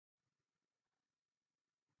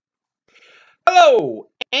Hello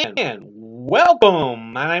and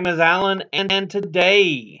welcome. My name is Alan, and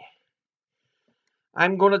today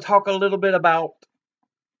I'm going to talk a little bit about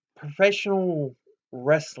professional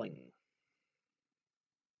wrestling.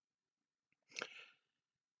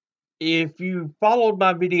 If you followed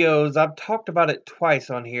my videos, I've talked about it twice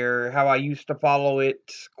on here, how I used to follow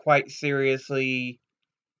it quite seriously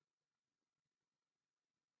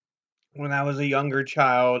when I was a younger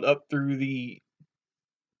child up through the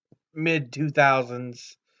mid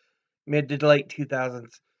 2000s, mid to late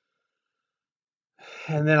 2000s.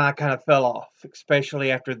 And then I kind of fell off, especially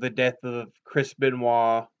after the death of Chris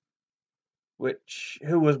Benoit,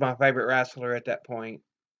 who was my favorite wrestler at that point,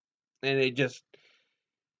 and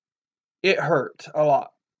it hurt a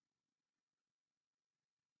lot.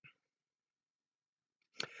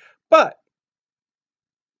 But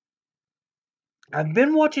I've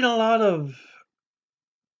been watching a lot of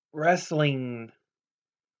wrestling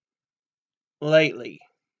lately.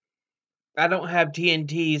 I don't have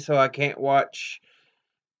TNT, so I can't watch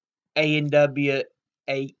AEW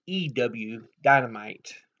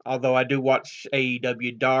Dynamite. Although I do watch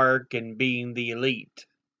AEW Dark and Being the Elite.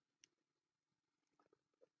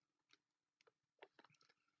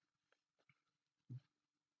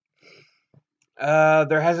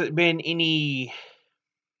 There hasn't been any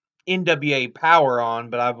NWA Power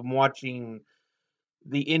on, but I've been watching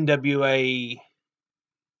the NWA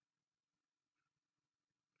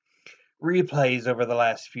replays over the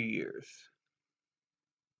last few years.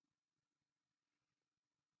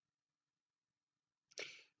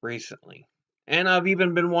 Recently. And I've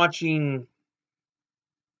even been watching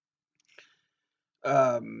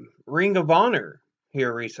Ring of Honor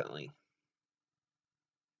here recently.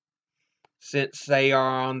 Since they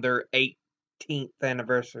are on their 18th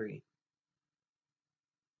anniversary.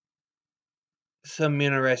 Some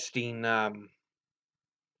interesting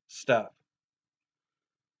stuff.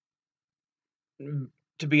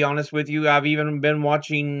 To be honest with you, I've even been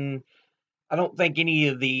watching, I don't think any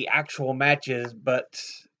of the actual matches, but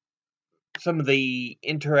some of the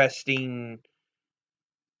interesting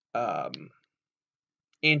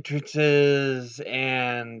entrances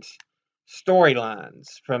and storylines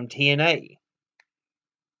from TNA.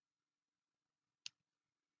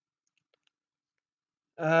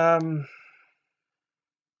 That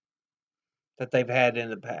they've had in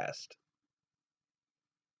the past.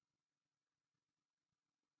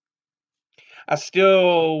 I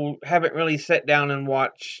still haven't really sat down and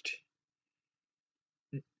watched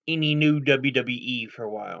any new WWE for a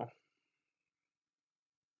while.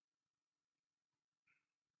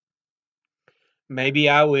 Maybe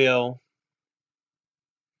I will.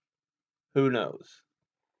 Who knows?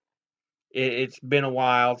 It's been a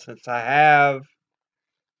while since I have.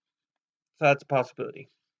 So that's a possibility.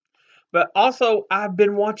 But also, I've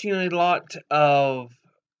been watching a lot of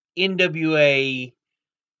NWA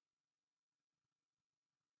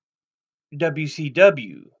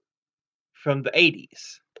WCW from the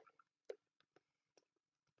 80s.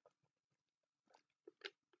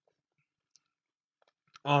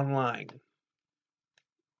 Online.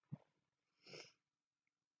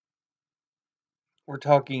 We're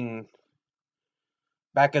talking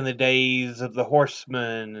back in the days of the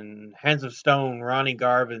Horsemen and Hands of Stone, Ronnie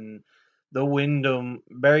Garvin,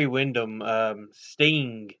 Barry Windham,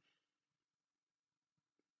 Sting,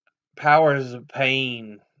 Powers of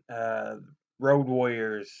Pain, Road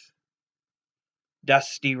Warriors,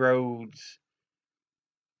 Dusty Rhodes.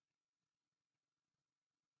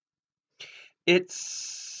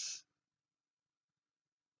 It's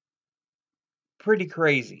pretty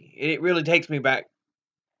crazy. It really takes me back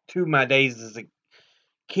to my days as a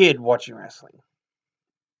kid watching wrestling.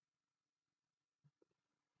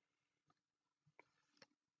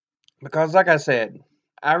 Because, like I said,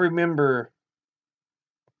 I remember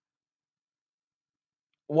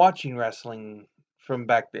watching wrestling from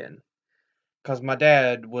back then. Because my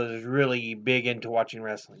dad was really big into watching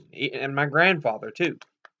wrestling. And my grandfather, too.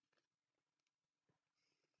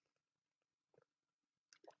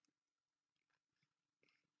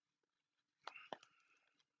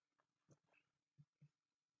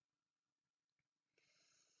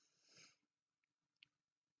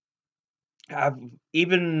 I've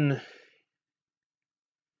even,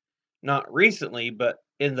 not recently, but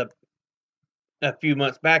a few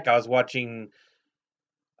months back, I was watching,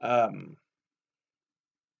 I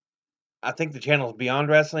think the channel's Beyond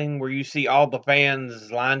Wrestling, where you see all the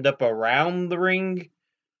fans lined up around the ring.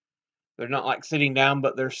 They're not like sitting down,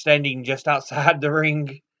 but they're standing just outside the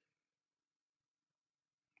ring.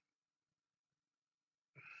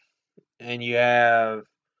 And you have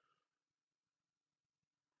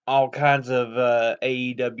all kinds of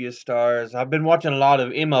AEW stars. I've been watching a lot of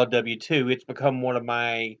MLW too. It's become one of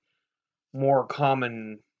my more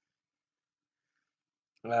common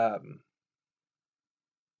um,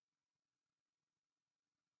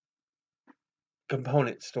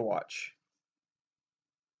 components to watch.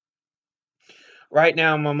 Right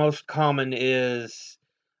now, my most common is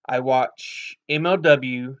I watch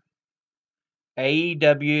MLW,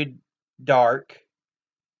 AEW Dark,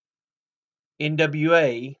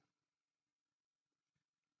 NWA,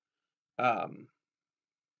 um,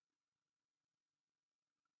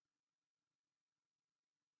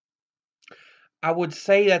 I would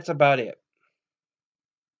say that's about it.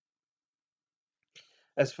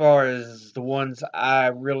 As far as the ones I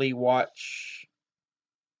really watch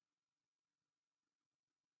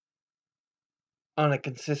on a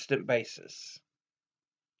consistent basis.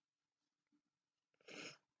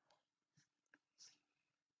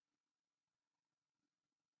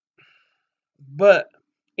 But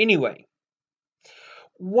anyway,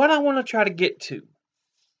 what I want to try to get to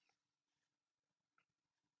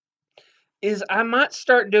is I might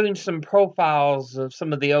start doing some profiles of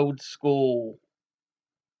some of the old school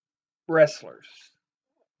wrestlers,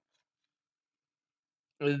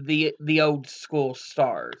 the old school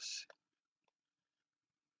stars,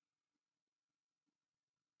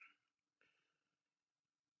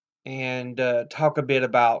 and talk a bit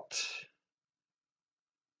about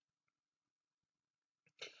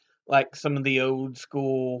like some of the old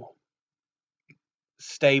school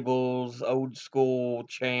stables, old school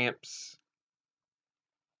champs.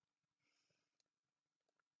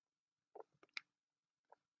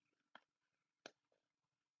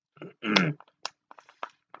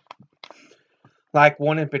 Like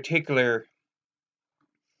one in particular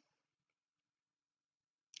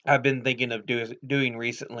I've been thinking of doing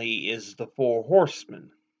recently is the Four Horsemen.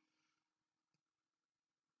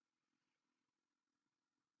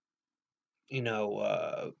 You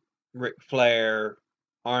know, Ric Flair,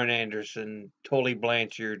 Arn Anderson, Tully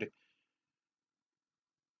Blanchard,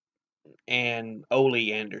 and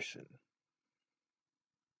Ole Anderson,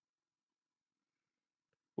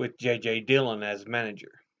 with J.J. Dillon as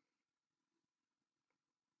manager.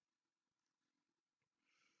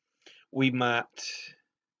 We might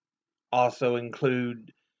also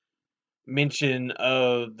include mention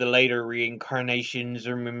of the later reincarnations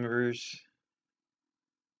or members,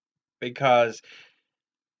 because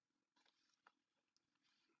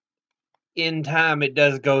in time it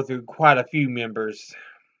does go through quite a few members,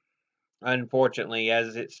 unfortunately,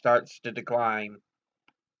 as it starts to decline.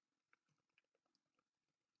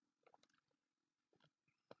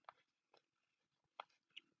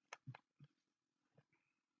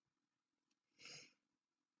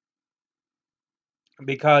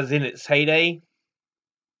 Because in its heyday,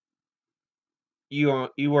 you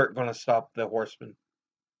weren't going to stop the Horsemen.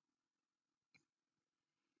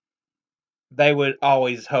 They would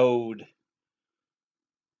always hold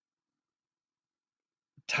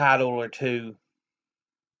title or two,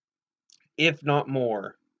 if not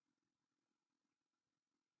more.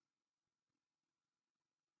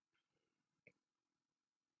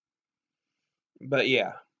 But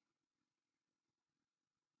yeah,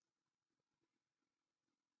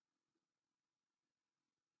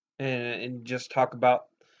 and just talk about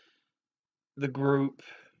the group.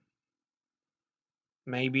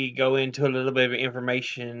 Maybe go into a little bit of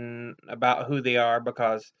information about who they are,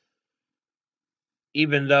 because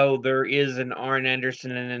even though there is an Arn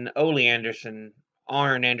Anderson and an Ole Anderson,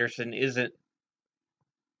 Arn Anderson isn't,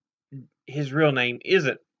 his real name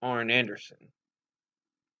isn't Arn Anderson.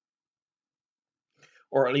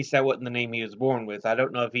 Or at least that wasn't the name he was born with. I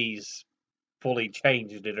don't know if he's fully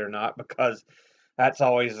changed it or not, because that's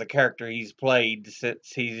always the character he's played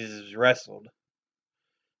since he's wrestled,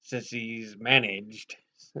 since he's managed,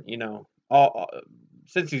 you know,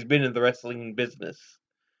 since he's been in the wrestling business,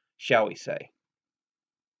 shall we say.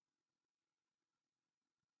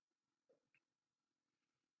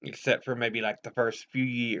 Except for maybe like the first few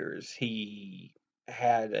years, he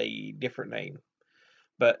had a different name.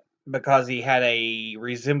 But because he had a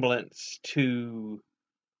resemblance to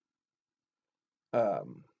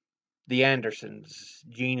um, the Andersons,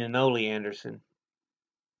 Gene and Ole Anderson,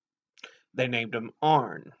 they named him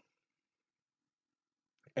Arn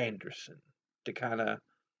Anderson to kind of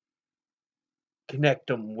connect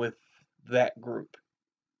him with that group.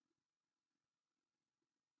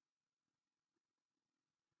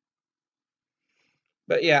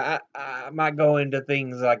 But yeah, I might go into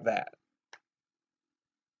things like that.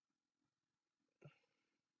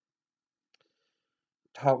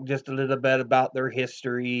 Talk just a little bit about their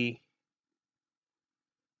history,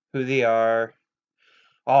 who they are.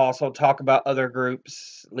 I'll also talk about other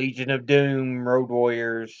groups, Legion of Doom, Road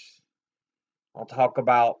Warriors. I'll talk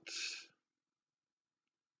about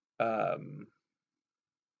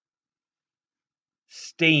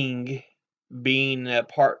Sting being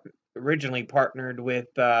originally partnered with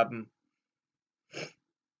the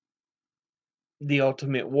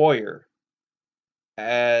Ultimate Warrior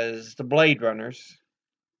as the Blade Runners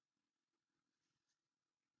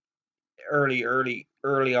early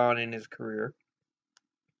on in his career.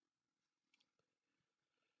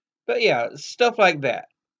 But yeah, stuff like that.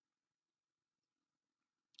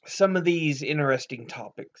 Some of these interesting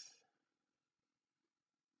topics.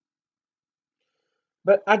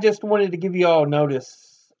 But I just wanted to give you all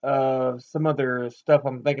notice of some other stuff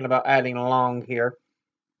I'm thinking about adding along here.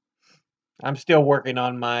 I'm still working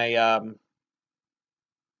on my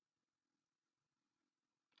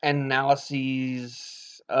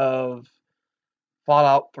analyses of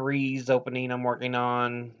Fallout 3's opening. I'm working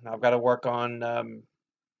on. I've got to work on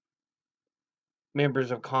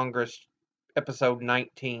Members of Congress episode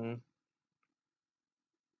 19.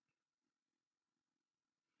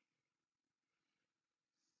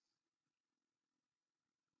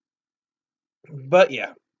 But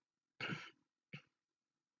yeah,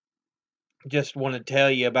 just want to tell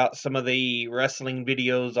you about some of the wrestling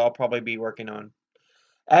videos I'll probably be working on.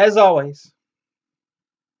 As always,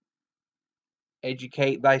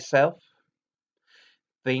 educate thyself,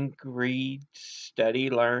 think, read, study,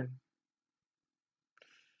 learn.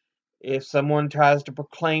 If someone tries to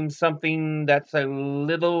proclaim something that's a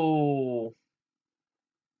little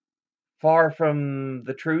far from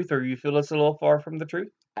the truth, or you feel it's a little far from the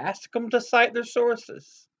truth, ask them to cite their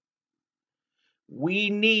sources. We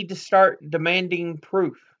need to start demanding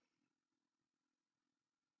proof.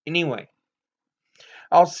 Anyway,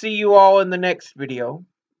 I'll see you all in the next video.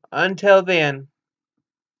 Until then,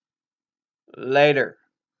 later.